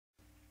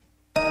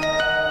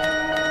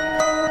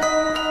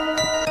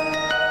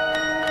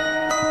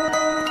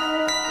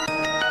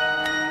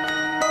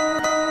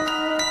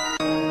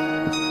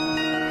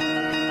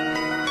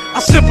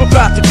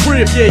about the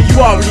crib, yeah, you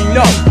already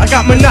know. I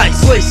got my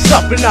nights laced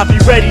up and I'll be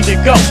ready to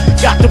go.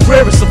 Got the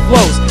rarest of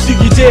flows, do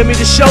you dare me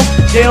to show?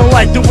 They don't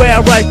like the way I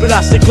write, but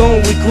I stay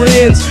glowing with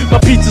grins. My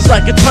pizza's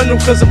like a tunnel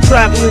cause I'm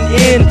traveling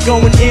in,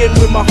 going in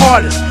with my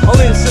hardest, all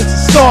in since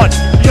it started.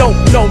 You don't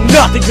know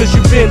nothing cause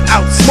you've been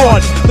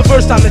outsmarted. The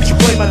first time that you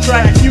play my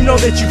track, you know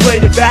that you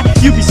played it back.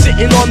 You be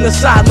sitting on the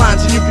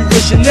sidelines and you be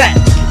wishing that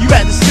you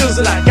had the skills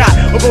that I got,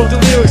 or wrote the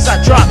lyrics I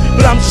dropped.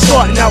 But I'm just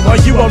starting out while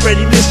you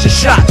already missed your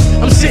shot.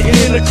 I'm sitting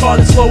in a car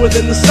that's lower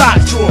than the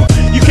sock drawer.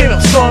 You came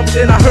up strong, but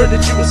then I heard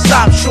that you would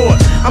stop short.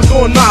 I'm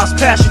going miles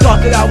past, you thought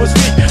that I was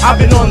weak. I've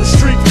been on the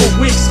street for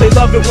weeks, they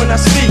love it when I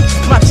speak.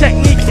 My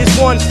technique is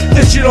one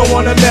that you don't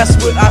wanna mess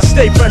with. I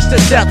stay fresh to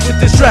death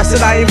with this dress that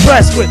I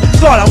impressed with.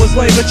 Thought I was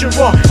lame, but you're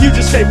wrong, you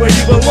just stay where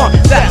you belong.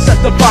 That's at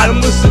the bottom,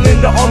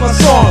 listening to all my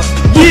songs.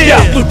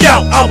 Yeah, look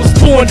out, I was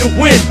born to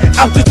win.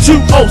 Out the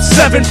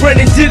 207,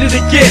 Brennan did it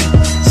again.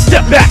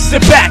 Step back,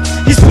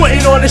 he's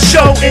putting on a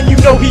show, and you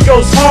know he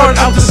goes hard.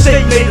 Out the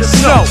state made of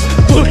snow.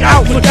 Look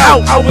out,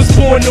 I was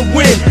born to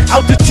win.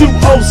 Out the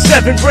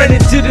 207,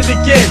 Brennan did it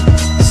again.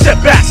 Step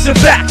back,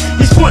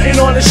 he's putting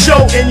on a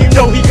show, and you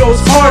know he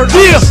goes hard. Out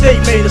the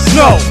state made of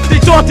snow.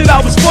 They thought that I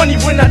was funny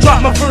when I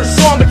dropped my first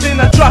song, but then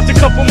I dropped a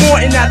couple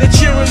more, and now they're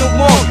cheering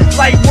along.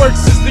 Light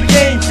works is the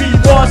game, B.I.G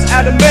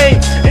out of Maine,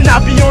 and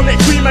I be on that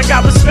cream, I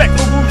got respect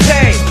for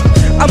Wu-Tang.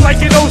 I'm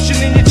like an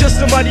ocean and you're just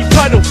a muddy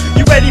puddle.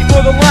 You ready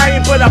for the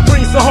lion, but I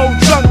brings the whole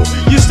jungle.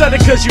 You stutter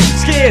cause you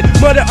scared,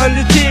 mutter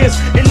under tears,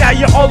 and now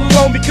you're all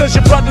alone because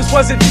your brothers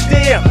wasn't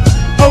there.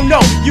 Oh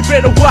no, you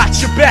better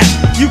watch your back.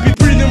 You be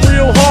breathing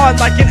real hard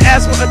like an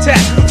asthma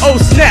attack. Oh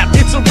snap,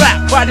 it's a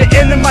wrap. By the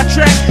end of my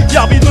track,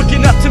 y'all be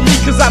looking up to me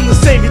cause I'm the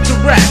savior to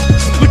rap.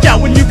 Look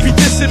out when you be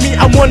dissing me,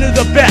 I'm one of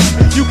the best.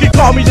 You can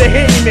call me the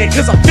handyman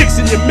cause I'm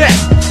fixing your mess.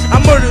 I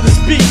murder this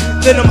beat,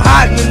 then I'm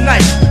hiding the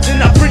knife. Then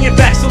I bring it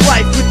back to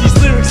life with these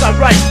lyrics I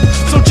write.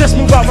 So just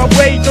move out my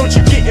way, don't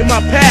you get in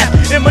my path.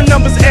 And my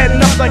numbers adding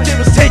up like they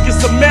was taking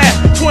some math.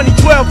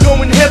 2012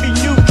 going heavy,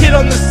 new kid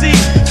on the scene.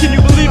 Can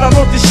you believe I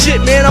wrote this shit,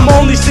 man? I'm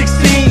only 16.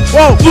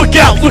 Whoa, look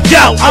out,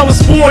 I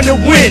was born to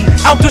win.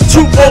 Out the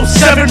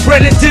 207,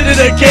 Brennan did it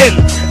again.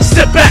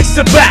 Step back,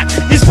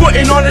 he's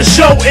putting on a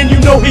show, and you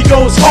know he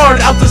goes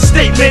hard. Out the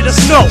state made of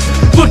snow.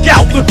 Look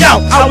out,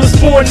 I was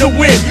born to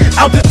win.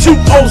 Out the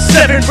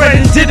 207,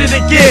 Brennan did it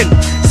again.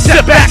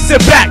 Step back,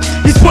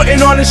 he's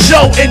putting on a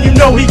show, and you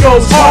know he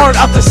goes hard.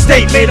 Out the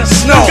state made of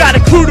snow. You got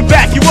a crew to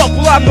back you up,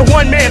 well I'm the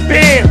one-man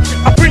band.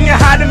 I bring a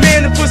high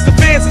demand and puts the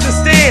fans in the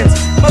stands.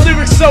 My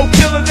lyrics so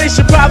killer, they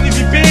should probably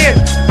be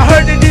banned. I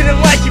heard they didn't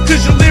like you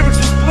cause your lyrics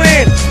was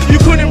bland. You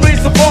couldn't raise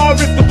the bar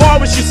if the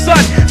bar was your son.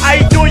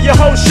 I ignore your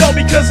whole show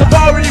because I've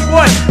already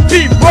won.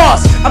 Pete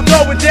Ross, I'm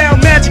throwing down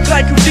magic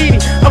like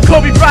Houdini. I'm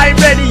Kobe Bryant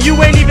ready, you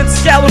ain't even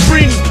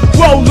Scalabrini.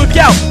 Whoa, look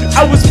out,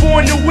 I was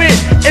born to win.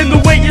 And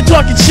the way you're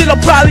talking shit, I'll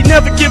probably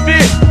never give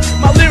in.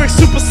 My lyrics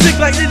super sick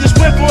like they just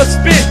went for a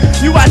spin.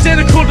 You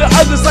identical to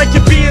others like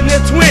you're being their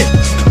twin.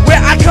 Where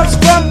I comes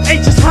from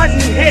ain't just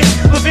hunting and hit.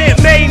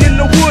 Levant, Maine in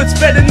the woods,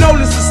 better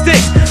notice the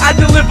sticks. I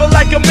deliver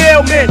like a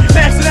mailman,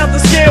 maxing out the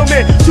scale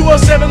man.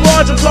 207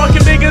 large, I'm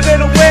talking bigger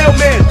than a whale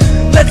man.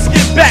 Let's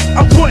get back,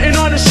 I'm putting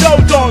on a show,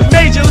 dog.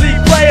 Major league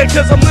player,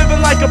 cause I'm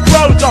living like a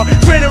pro, dog.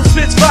 Printer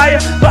spits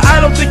fire, but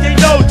I don't think they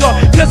know, dog.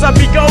 Cause I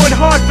be going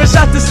hard, fresh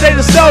out the state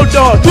of snow,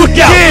 dog. Look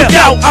out,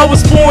 I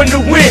was born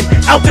to win.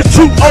 Out the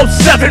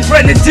 207,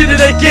 Brennan did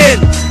it again.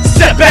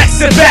 Step back,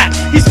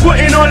 he's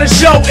putting on a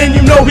show, and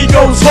you know he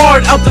goes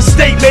hard. Out the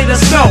state made of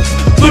snow.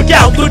 Look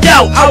out,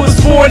 I was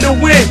born to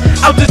win.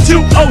 Out the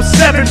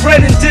 207,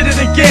 Brennan did it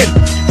again.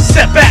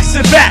 Step back,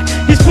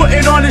 he's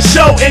putting on a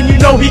show, and you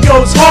know he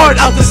goes hard.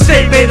 Out the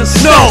state made of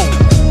snow.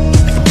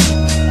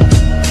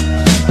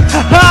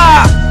 Ha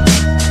ha!